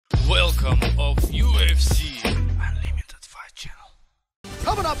UFC Unlimited Fight Channel.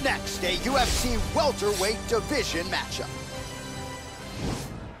 Coming up next, a UFC welterweight division matchup.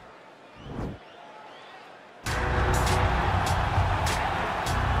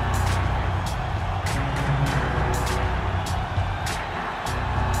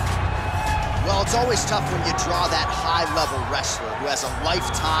 Well, it's always tough when you draw that high-level wrestler who has a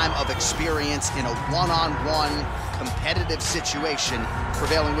lifetime of experience in a one-on-one competitive situation.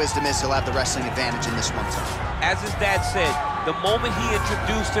 Prevailing wisdom is he'll have the wrestling advantage in this one tonight. As his dad said, the moment he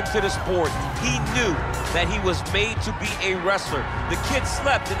introduced him to the sport, he knew that he was made to be a wrestler. The kid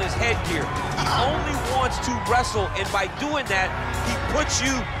slept in his headgear. He only wants to wrestle, and by doing that, he puts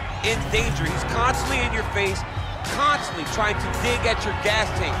you in danger. He's constantly in your face, constantly trying to dig at your gas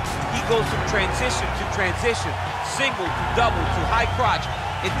tank. He goes from transition to transition, single to double to high crotch.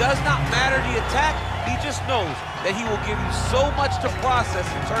 It does not matter the attack, he just knows that he will give you so much to process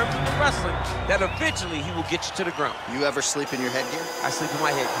in terms of the wrestling that eventually he will get you to the ground. You ever sleep in your headgear? I sleep in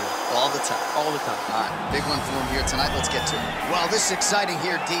my headgear. All the time? All the time. All right, big one for him here tonight. Let's get to it. Well, this is exciting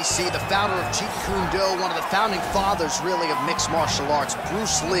here, DC. The founder of Jeet Kune Do, one of the founding fathers, really, of mixed martial arts,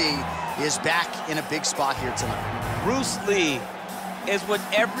 Bruce Lee, is back in a big spot here tonight. Bruce Lee is what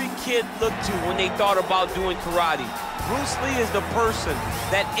every kid looked to when they thought about doing karate. Bruce Lee is the person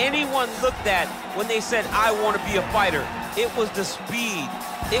that anyone looked at when they said, I want to be a fighter. It was the speed,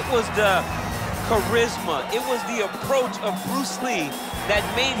 it was the charisma, it was the approach of Bruce Lee that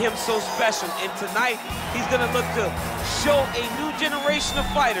made him so special. And tonight, he's gonna look to show a new generation of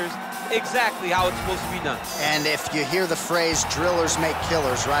fighters exactly how it's supposed to be done. And if you hear the phrase, drillers make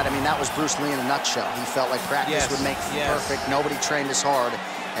killers, right? I mean, that was Bruce Lee in a nutshell. He felt like practice would make perfect. Nobody trained as hard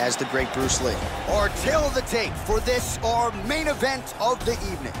as the great Bruce Lee. Our tail of the tape for this, our main event of the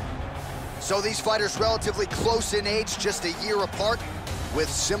evening. So these fighters relatively close in age, just a year apart, with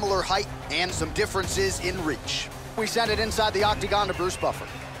similar height and some differences in reach. We send it inside the octagon to Bruce Buffer.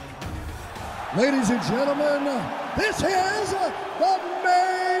 Ladies and gentlemen, this is the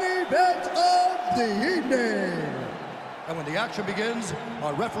main event of the evening. And when the action begins,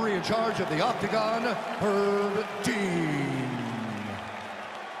 our referee in charge of the octagon, Herb Dean.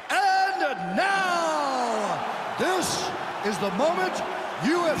 And now, this is the moment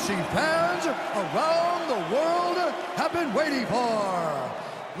UFC fans around the world have been waiting for.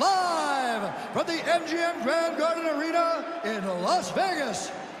 Live from the MGM Grand Garden Arena in Las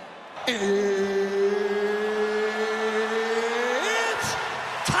Vegas, it's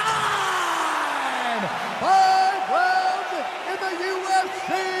time! 5 rounds in the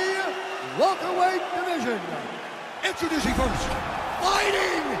UFC welterweight division. Introducing first,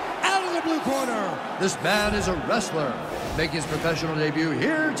 fighting out of the blue corner. This man is a wrestler, making his professional debut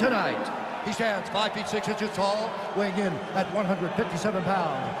here tonight. He stands 5 feet 6 inches tall, weighing in at 157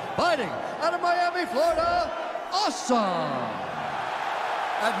 pounds. Fighting out of Miami, Florida, Awesome.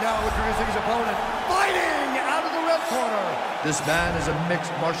 And now introducing his opponent, fighting out of the red corner. This man is a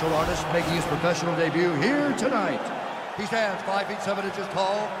mixed martial artist making his professional debut here tonight. He stands 5 feet 7 inches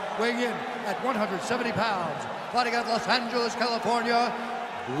tall, weighing in at 170 pounds. Fighting out of Los Angeles, California,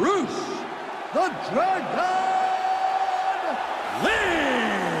 Bruce the Dragon Lee.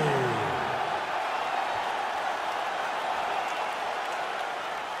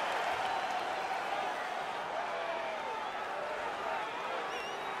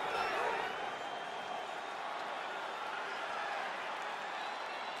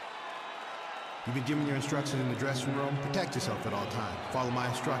 You've been given your instructions in the dressing room. Protect yourself at all times. Follow my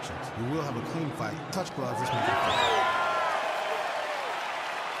instructions. You will have a clean fight. Touch gloves. Let's make it fun.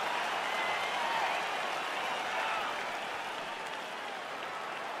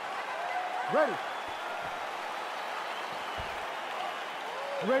 Ready.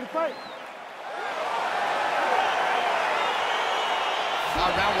 You ready to fight?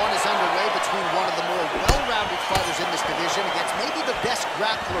 Round one is underway between one of the more well-rounded fighters in this division against maybe the best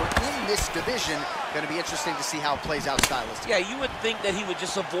grappler in this division. Going to be interesting to see how it plays out stylistically. Yeah, you would think that he would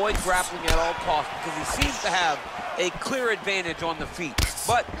just avoid grappling at all costs because he seems to have a clear advantage on the feet.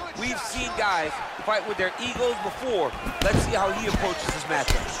 But we've seen guys fight with their egos before. Let's see how he approaches this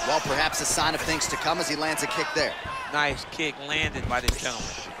matchup. Well, perhaps a sign of things to come as he lands a kick there. Nice kick landed by this gentleman.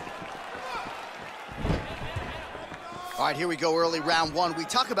 All right, here we go, early round one. We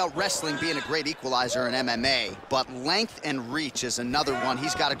talk about wrestling being a great equalizer in MMA, but length and reach is another one.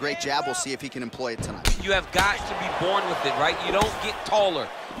 He's got a great jab. We'll see if he can employ it tonight. You have got to be born with it, right? You don't get taller.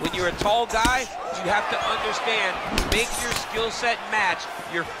 When you're a tall guy, you have to understand, make your skill set match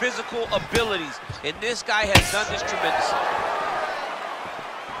your physical abilities. And this guy has done this tremendously.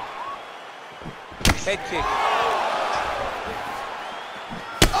 Head kick.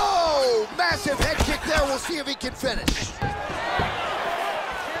 Oh, Massive head kick there. We'll see if he can finish.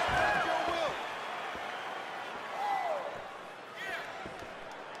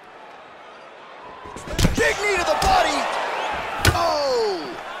 Big knee to the body.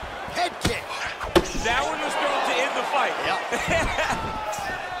 Oh, head kick. That one was thrown to end the fight. Yep.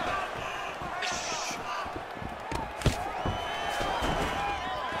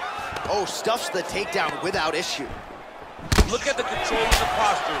 Oh, stuffs the takedown without issue. Look at the control of the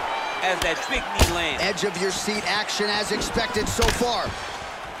posture as that big knee lands. Edge of your seat action as expected so far.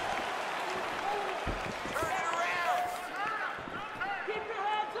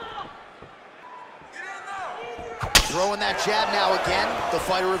 Throwing that jab now again. The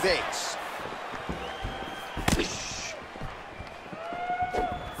fighter evades.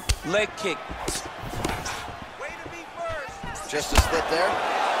 Leg kick. Just a split there.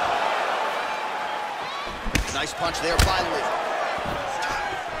 Nice punch there by Lee.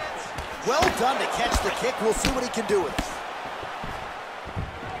 Well done to catch the kick. We'll see what he can do with it.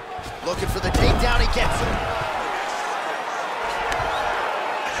 Looking for the takedown. He gets it.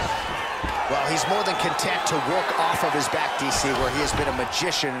 Well, he's more than content to work off of his back, DC, where he has been a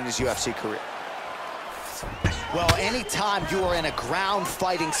magician in his UFC career. Well, anytime you are in a ground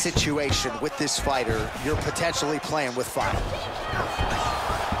fighting situation with this fighter, you're potentially playing with fire.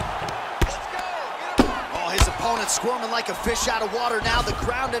 Oh, his opponent squirming like a fish out of water now. The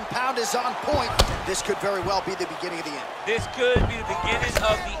ground and pound is on point. This could very well be the beginning of the end. This could be the beginning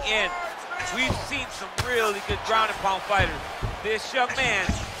of the end. We've seen some really good ground and pound fighters. This young man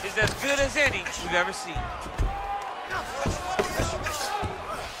is as good as any we've ever seen.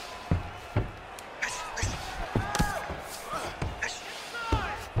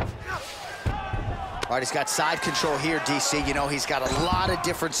 All right, he's got side control here, DC. You know, he's got a lot of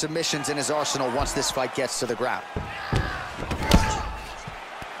different submissions in his arsenal once this fight gets to the ground.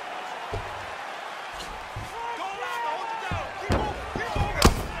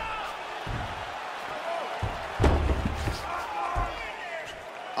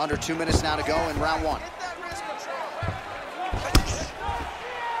 Under 2 minutes now to go in round one.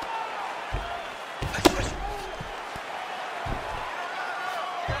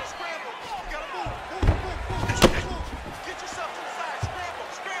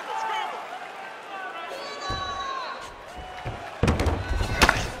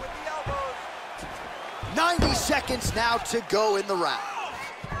 Seconds now to go in the round.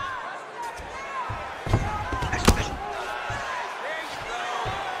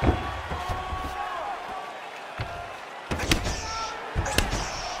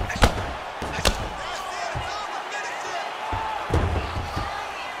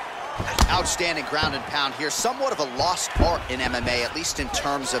 Outstanding ground and pound here. Somewhat of a lost art in MMA, at least in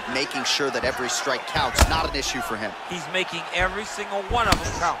terms of making sure that every strike counts. Not an issue for him. He's making every single one of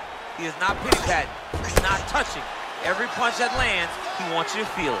them count. He is not pity-patting. He's not touching. Every punch that lands, he wants you to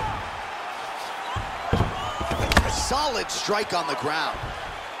feel it. A solid strike on the ground.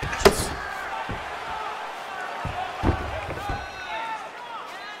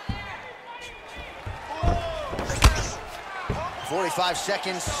 "45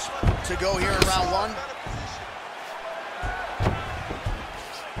 seconds to go here in round one.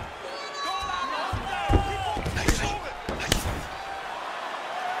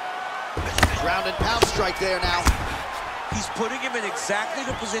 Ground and pound strike there now. He's putting him in exactly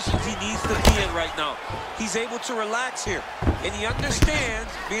the positions he needs to be in right now. He's able to relax here. And he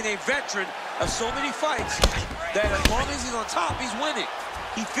understands, being a veteran of so many fights, that as long as he's on top, he's winning.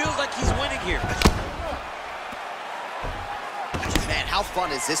 He feels like he's winning here. Man, how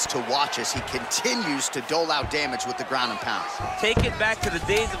fun is this to watch as he continues to dole out damage with the ground and pound? Take it back to the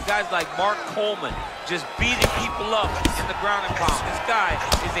days of guys like Mark Coleman, just beating people up in the ground and pound. This guy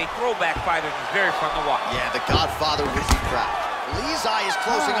is a throwback fighter and he's very fun to watch. Yeah, the Godfather would be proud. Lee's eye is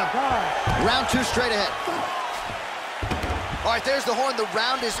closing up. Round two straight ahead. All right, there's the horn. The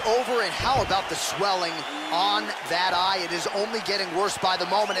round is over, and how about the swelling on that eye? It is only getting worse by the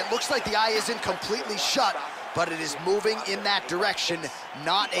moment. It looks like the eye isn't completely shut, but it is moving in that direction.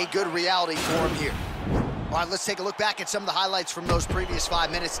 Not a good reality for him here. All right, let's take a look back at some of the highlights from those previous 5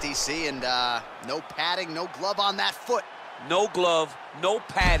 minutes, DC, and no padding, no glove on that foot. No glove, no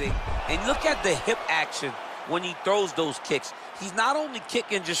padding, and look at the hip action when he throws those kicks. He's not only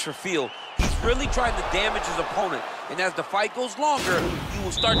kicking just for feel, he's really trying to damage his opponent, and as the fight goes longer, you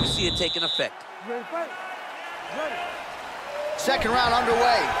will start to see it taking effect. Second round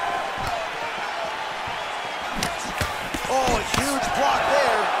underway. Oh, a huge block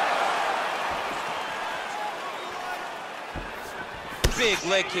there. Big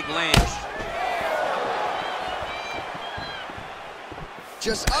leg kick lands.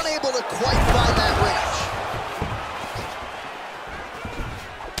 just unable to quite find that range.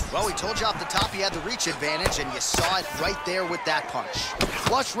 Well, we told you off the top he had the reach advantage, and you saw it right there with that punch.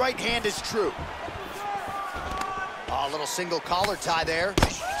 Flush right hand is true. A little single collar tie there.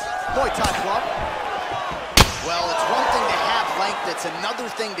 Muay Thai club. Well, it's one thing to have length, it's another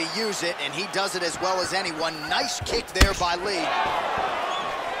thing to use it, and he does it as well as anyone. Nice kick there by Lee.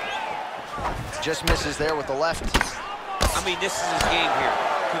 Just misses there with the left. I mean, this is his game here.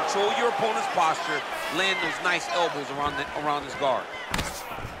 Control your opponent's posture, land those nice elbows around his guard.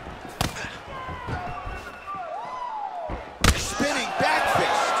 Spinning back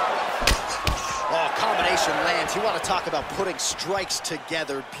fist. Oh, combination lands. You want to talk about putting strikes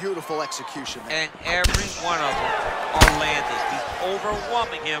together. Beautiful execution there. And every one of them are landing. He's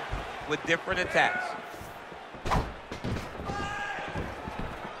overwhelming him with different attacks.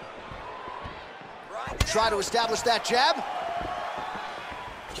 Try to establish that jab.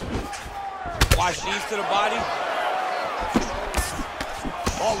 Watch knees to the body.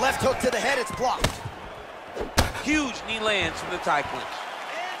 Oh, left hook to the head, it's blocked. Huge knee lands from the Thai clinch.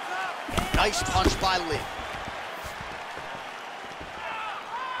 Nice punch by Lee.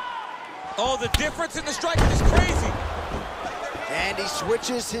 Oh, the difference in the striking is crazy. And he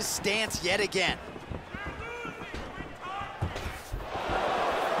switches his stance yet again.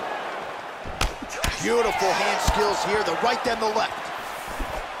 Beautiful hand skills here, the right then the left.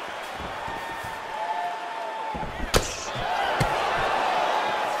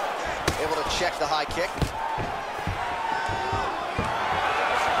 Able to check the high kick.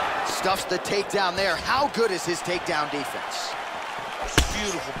 Stuffs the takedown there. How good is his takedown defense?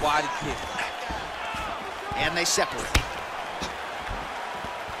 Beautiful body kick. And they separate.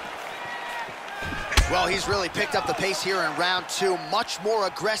 Well, he's really picked up the pace here in round two. Much more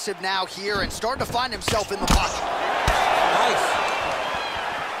aggressive now here and starting to find himself in the pocket. Nice.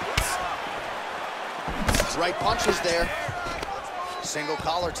 Right punches there. Single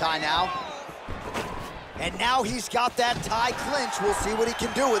collar tie now. And now he's got that Thai clinch. We'll see what he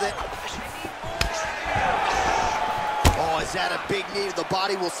can do with it. Oh, is that a big knee to the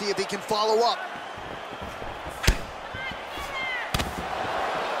body? We'll see if he can follow up.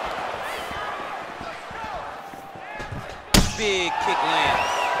 Big kick lands.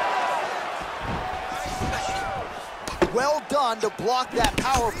 Well done to block that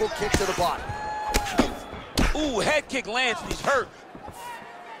powerful kick to the body. Ooh, head kick lands and he's hurt.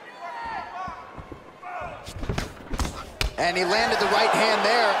 And he landed the right hand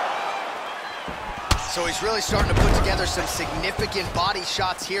there. So he's really starting to put together some significant body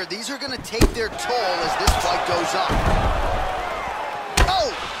shots here. These are going to take their toll as this fight goes on.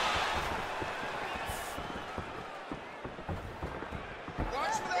 Oh!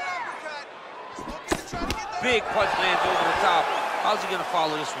 Big punch lands over the top. How's he going to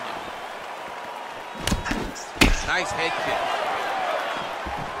follow this one up? Nice head kick.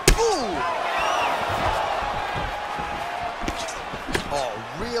 Ooh! Oh,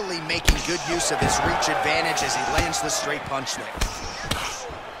 really making good use of his reach advantage as he lands the straight punch there.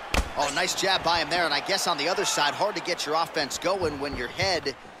 Oh, nice jab by him there, and I guess on the other side, hard to get your offense going when your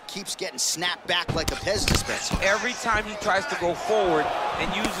head keeps getting snapped back like a Pez dispenser. Every time he tries to go forward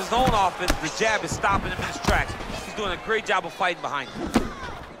and use his own offense, the jab is stopping him in his tracks. He's doing a great job of fighting behind him.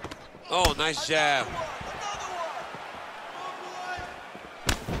 Oh, nice jab.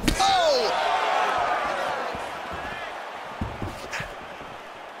 Oh!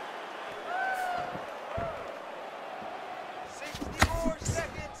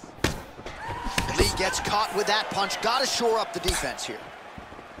 Lee gets caught with that punch. Got to shore up the defense here.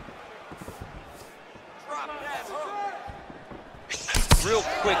 Real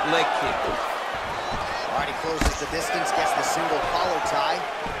quick leg kick. All right, he closes the distance, gets the single collar tie.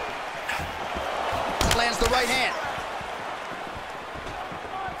 Lands the right hand.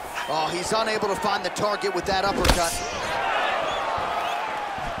 Oh, he's unable to find the target with that uppercut.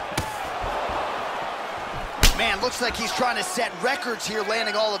 Man, looks like he's trying to set records here,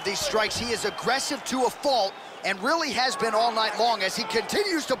 landing all of these strikes. He is aggressive to a fault and really has been all night long as he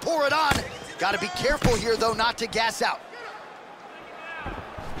continues to pour it on. Got to be careful here, though, not to gas out.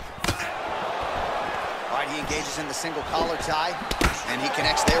 All right, he engages in the single collar tie, and he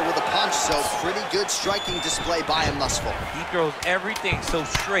connects there with a punch, so pretty good striking display by him thus far. He throws everything so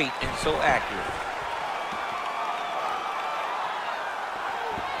straight and so accurate.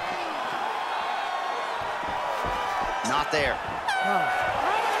 Not there.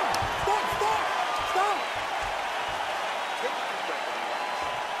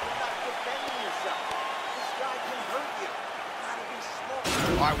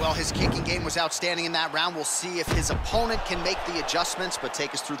 All right, well, Well, his kicking game was outstanding in that round. We'll see if his opponent can make the adjustments, but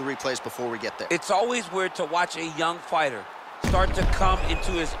take us through the replays before we get there. It's always weird to watch a young fighter start to come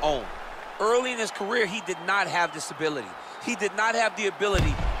into his own. Early in his career, he did not have this ability. He did not have the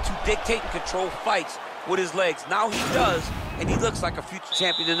ability to dictate and control fights with his legs. Now he does, and he looks like a future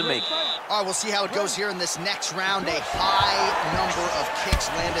champion in the making. All right, we'll see how it goes here in this next round. A high number of kicks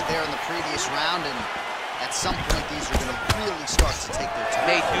landed there in the previous round, and at some point, these are going to really start to take their toll.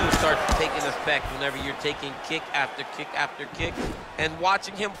 They do start to take an effect whenever you're taking kick after kick after kick, and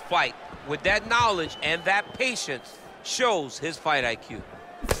watching him fight with that knowledge and that patience shows his fight IQ.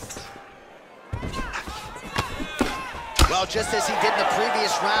 Well, just as he did in the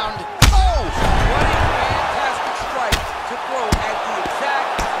previous round. Oh! What a fantastic strike to throw at the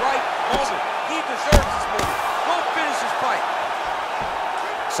exact right moment. He deserves this moment. Go finish his fight.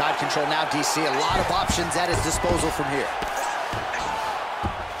 Side control now, DC. A lot of options at his disposal from here.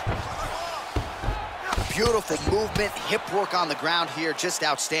 Beautiful movement, hip work on the ground here. Just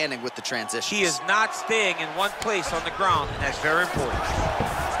outstanding with the transition. He is not staying in one place on the ground, and that's very important.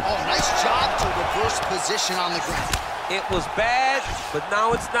 Oh, nice job to reverse position on the ground. It was bad, but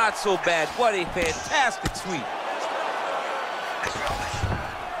now it's not so bad. What a fantastic sweep.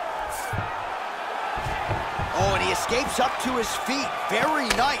 Oh, and he escapes up to his feet. Very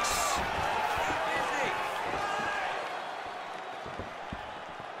nice.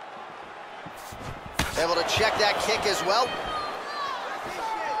 Able to check that kick as well.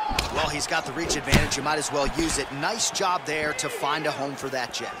 Well, he's got the reach advantage. You might as well use it. Nice job there to find a home for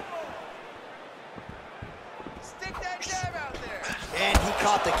that jab. Stick that jab out there. And he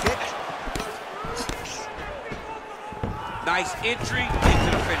caught the kick. Nice entry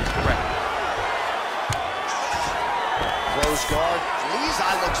into the finish, correct. Close guard. Lee's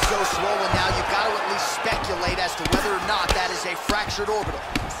eye looks so swollen now, you've got to at least speculate as to whether or not that is a fractured orbital.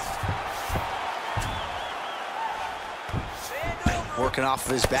 Working off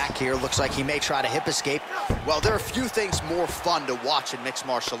of his back here, looks like he may try to hip escape. Well, there are few things more fun to watch in mixed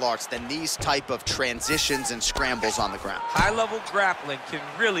martial arts than these type of transitions and scrambles on the ground. High-level grappling can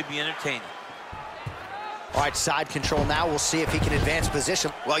really be entertaining. All right, side control now. We'll see if he can advance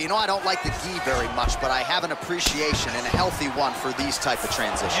position. Well, you know, I don't like the gi very much, but I have an appreciation and a healthy one for these type of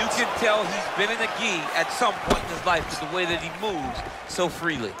transitions. You can tell he's been in a gi at some point in his life with the way that he moves so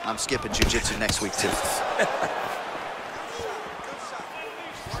freely. I'm skipping jiu-jitsu next week, too.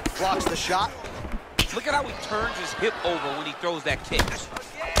 Blocks the shot. Look at how he turns his hip over when he throws that kick.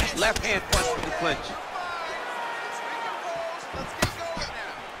 Left hand punch from the clinch.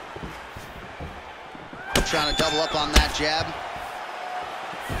 Trying to double up on that jab.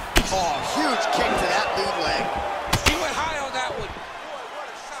 Oh, huge kick to that lead leg. He went high on that one.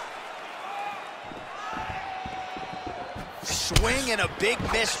 Swing and a big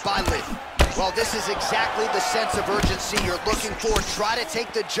miss by Lee. Well, this is exactly the sense of urgency you're looking for. Try to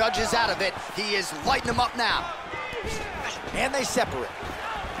take the judges out of it. He is lighting them up now. And they separate.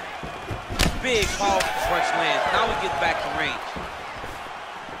 Big, powerful punch lands. Now he gets back to range.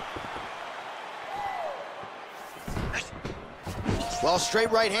 Well, straight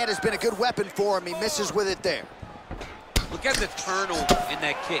right hand has been a good weapon for him. He misses with it there. Look at the turnover in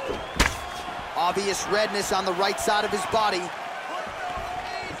that kick. Obvious redness on the right side of his body.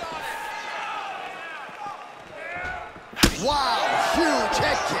 Wow, huge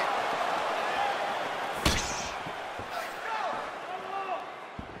head kick.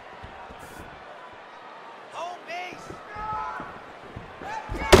 Home base.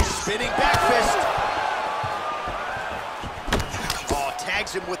 Spinning back fist. Oh,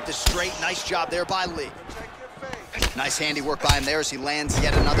 tags him with the straight. Nice job there by Lee. Nice handiwork by him there as he lands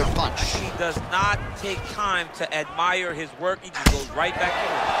yet another punch. He does not take time to admire his work. He just goes right back to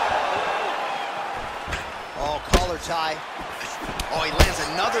it. Oh, collar tie. Oh, he lands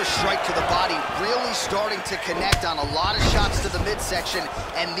another strike to the body, really starting to connect on a lot of shots to the midsection,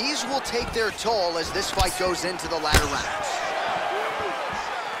 and these will take their toll as this fight goes into the latter rounds.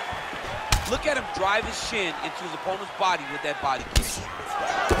 Look at him drive his shin into his opponent's body with that body kick.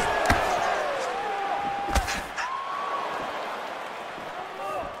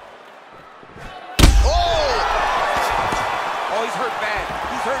 Oh, he's hurt bad.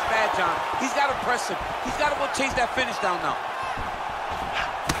 He's hurt bad, John. He's got to press him. He's got to go chase that finish down now.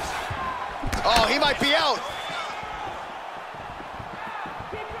 Oh, he might be out.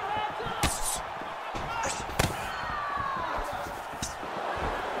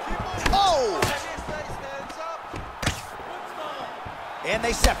 Oh! And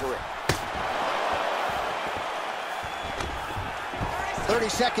they separate. 30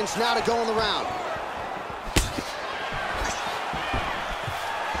 seconds now to go in the round.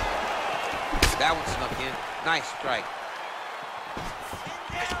 Nice strike.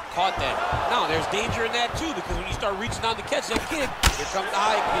 Caught that. Now, there's danger in that, too, because when you start reaching out to catch that kick, here comes the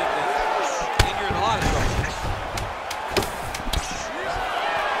high kick, and you're in a lot of trouble.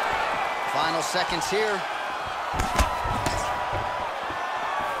 Final seconds here.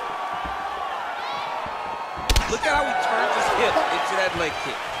 Look at how he turns his hip into that leg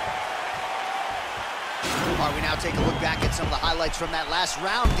kick. All right, we now take a look back at some of the highlights from that last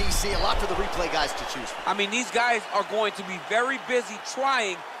round, DC. A lot for the replay guys to choose from. I mean, these guys are going to be very busy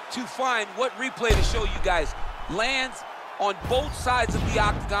trying to find what replay to show you guys. Lands on both sides of the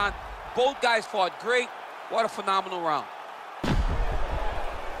octagon. Both guys fought great. What a phenomenal round.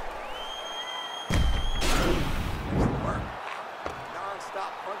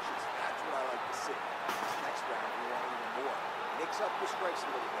 Non-stop punches. That's what I like to see. Next round, we want even more. Mix up the strikes a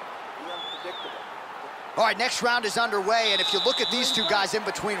little bit. Be unpredictable. All right, next round is underway, and if you look at these two guys in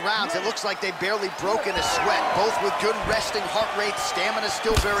between rounds, it looks like they've barely broken a sweat, both with good resting heart rates, stamina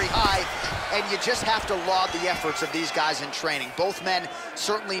still very high, and you just have to laud the efforts of these guys in training. Both men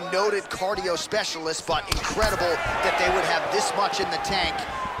certainly noted cardio specialists, but incredible that they would have this much in the tank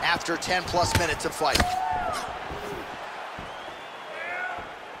after 10+ minutes of fighting.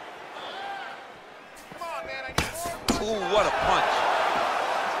 Come on, man, I need more. Ooh, what a punch.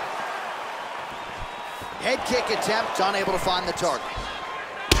 Head kick attempt, unable to find the target.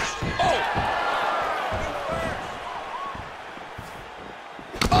 Oh!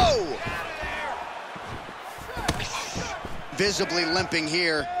 Oh! Visibly limping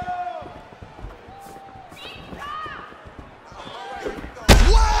here.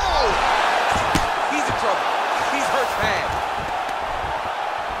 Whoa! He's in trouble. He's hurt bad.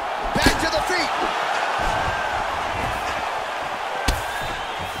 Back to the feet.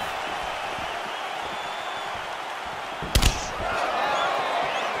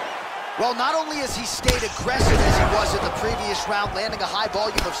 Well, not only has he stayed aggressive as he was in the previous round, landing a high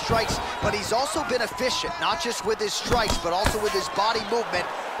volume of strikes, but he's also been efficient, not just with his strikes, but also with his body movement.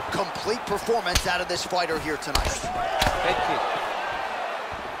 Complete performance out of this fighter here tonight. Head kick.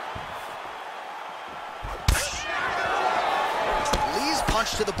 Lee's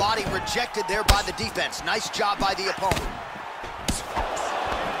punch to the body rejected there by the defense. Nice job by the opponent.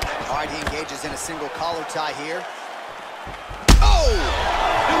 All right, he engages in a single collar tie here. Oh!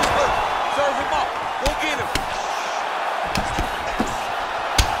 Dude's hurt. Serve him up. Go get him.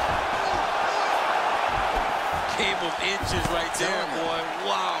 Game of inches right there, boy.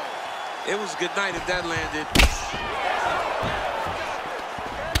 Wow. It was a good night if that landed.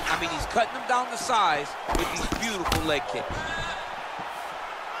 I mean, he's cutting him down to size with these beautiful leg kicks.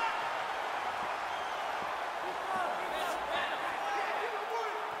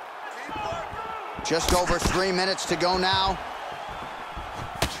 Just over 3 minutes to go now.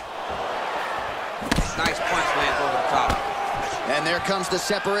 Nice punch lands over the top. And there comes the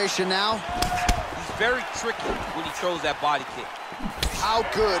separation now. He's very tricky when he throws that body kick. How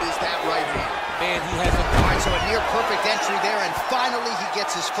good is that right hand? Man, he has a... All right, so a near perfect entry there, and finally he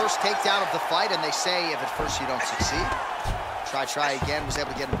gets his first takedown of the fight, and they say if at first you don't succeed, try again, was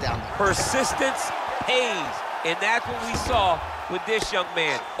able to get him down there. Persistence pays, and that's what we saw with this young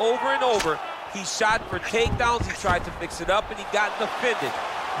man. Over and over, he shot for takedowns, he tried to mix it up, and he got defended.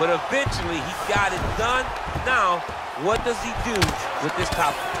 But eventually, he got it done. Now, what does he do with this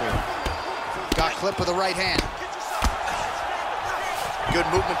top control? Got clipped with the right hand. Good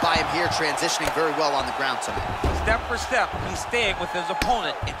movement by him here, transitioning very well on the ground tonight. Step for step, he's staying with his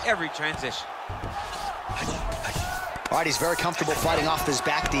opponent in every transition. All right, he's very comfortable fighting off his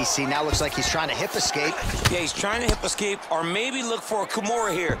back, DC. Now looks like he's trying to hip escape. Yeah, he's trying to hip escape, or maybe look for a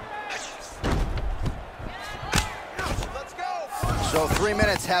Kimura here. So 3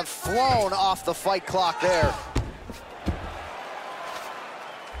 minutes have flown off the fight clock there.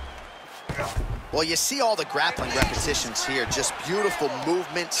 Well, you see all the grappling repetitions here. Just beautiful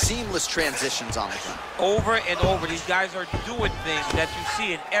movement, seamless transitions on the ground. Over and over, these guys are doing things that you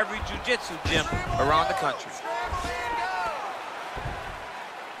see in every jiu-jitsu gym around the country.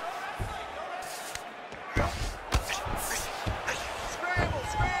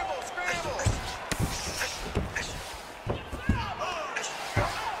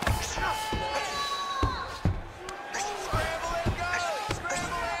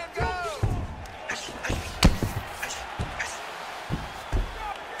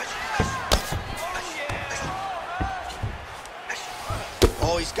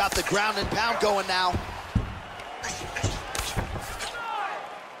 He's got the ground and pound going now.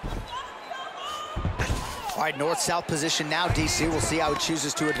 All right, north-south position now, DC. We'll see how he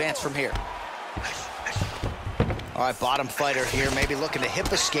chooses to advance from here. All right, bottom fighter here, maybe looking to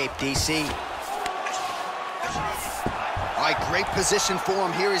hip escape, DC. right, great position for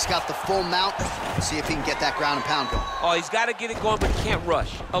him here. He's got the full mount. See if he can get that ground and pound going. Oh, he's got to get it going, but he can't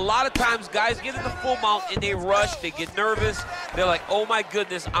rush. A lot of times, guys get in the full mount and they rush, they get nervous. They're like, oh my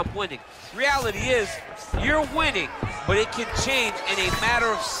goodness, I'm winning. Reality is, you're winning, but it can change in a matter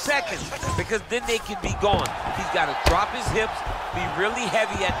of seconds because then they can be gone. He's got to drop his hips, be really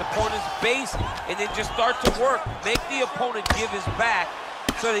heavy at the opponent's base, and then just start to work. Make the opponent give his back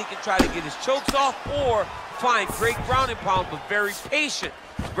so that he can try to get his chokes off or find great ground and pound, but very patient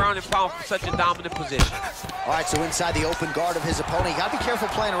ground and pound from such a dominant position. All right, so inside the open guard of his opponent, you gotta be careful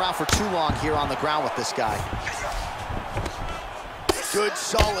playing around for too long here on the ground with this guy. Good,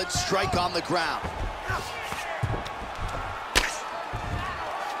 solid strike on the ground.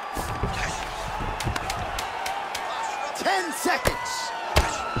 Ten seconds.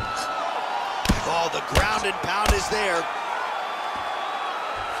 Oh, the ground and pound is there.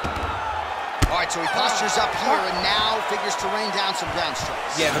 All right, so he postures up here and now figures to rain down some ground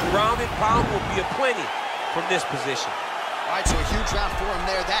strikes. Yeah, the ground and pound will be aplenty from this position. All right, so a huge round for him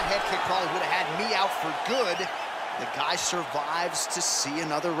there. That head kick probably would have had me out for good. The guy survives to see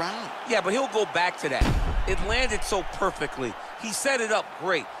another round. Yeah, but he'll go back to that. It landed so perfectly. He set it up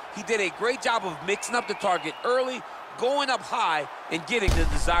great. He did a great job of mixing up the target early, going up high, and getting the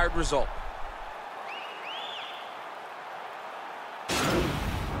desired result.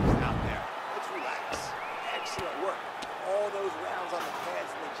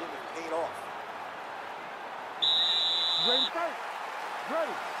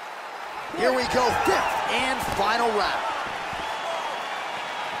 Here we go, fifth and final round.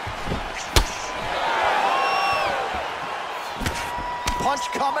 Punch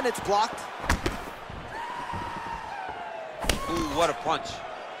coming, it's blocked. Ooh, what a punch.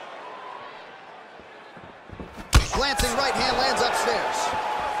 Glancing right hand lands upstairs.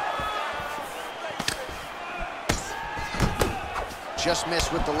 Just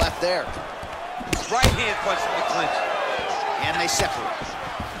missed with the left there. Right hand punch from the clinch. And they separate.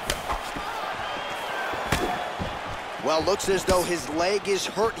 Well, looks as though his leg is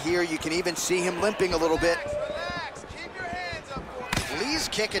hurt here. You can even see him limping a little bit. Relax. Keep your hands up for me. Lee's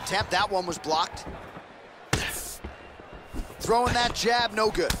kick attempt, that one was blocked. Throwing that jab, no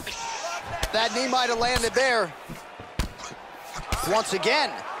good. That knee might have landed there. Once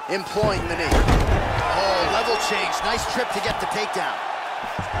again, employing the knee. Oh, level change. Nice trip to get the takedown.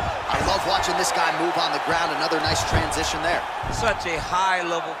 I love watching this guy move on the ground. Another nice transition there. Such a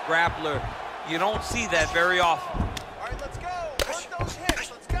high-level grappler. You don't see that very often. All right, let's go. Work those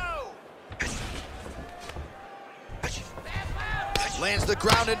hips. Let's go. Lands the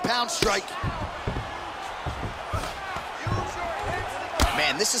ground and pound strike.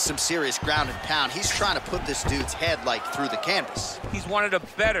 Man, this is some serious ground and pound. He's trying to put this dude's head, like, through the canvas. He's one of the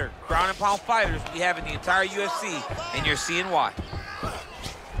better ground and pound fighters we have in the entire UFC, and you're seeing why.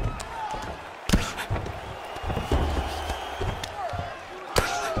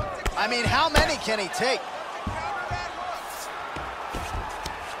 I mean, how many can he take?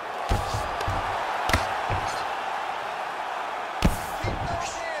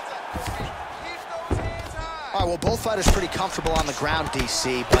 All right, well, both fighters pretty comfortable on the ground,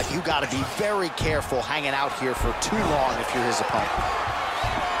 DC, but you got to be very careful hanging out here for too long if you're his opponent.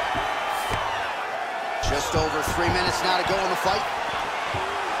 Just over 3 minutes now to go in the fight.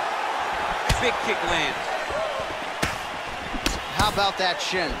 Big kick lands. How about that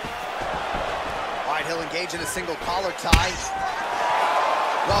shin? All right, he'll engage in a single collar tie.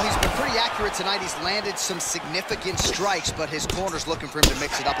 Well, he's been pretty accurate tonight. He's landed some significant strikes, but his corner's looking for him to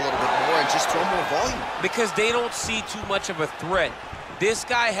mix it up a little bit more and just throw more volume. Because they don't see too much of a threat. This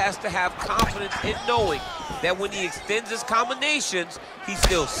guy has to have confidence in knowing that when he extends his combinations, he's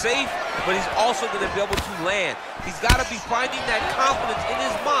still safe, but he's also going to be able to land. He's got to be finding that confidence in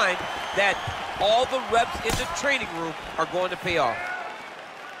his mind that all the reps in the training room are going to pay off.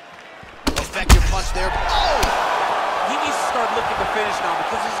 Effective punch there. Oh! He needs to start looking to finish now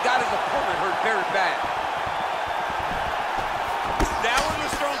because he's got his opponent hurt very bad. That one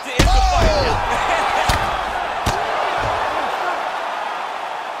was thrown to end the fight.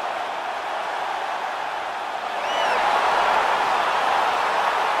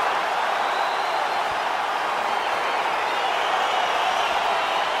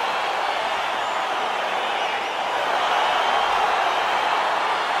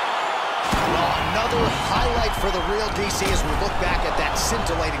 Highlight for the real DC as we look back at that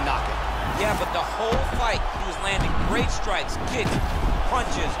scintillating knockout. Yeah, but the whole fight, he was landing great strikes, kicks,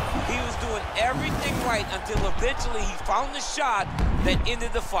 punches. He was doing everything right until eventually he found the shot that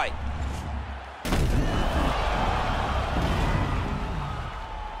ended the fight.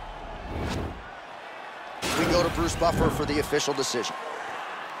 We go go to Bruce Buffer for the official decision.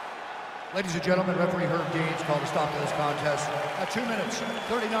 Ladies and gentlemen, referee Herb Deans called a stop to this contest at 2 minutes,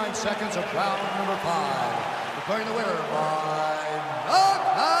 39 seconds of round number 5. Declaring the winner by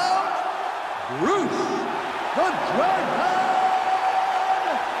knockout, Bruce the Dragon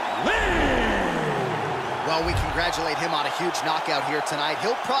Lee! Well, we congratulate him on a huge knockout here tonight.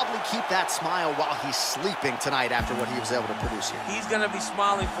 He'll probably keep that smile while he's sleeping tonight after what he was able to produce here. He's going to be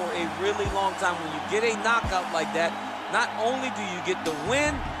smiling for a really long time. When you get a knockout like that, not only do you get the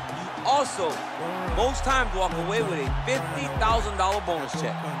win, you also, most times, walk away with a $50,000 bonus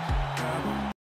check.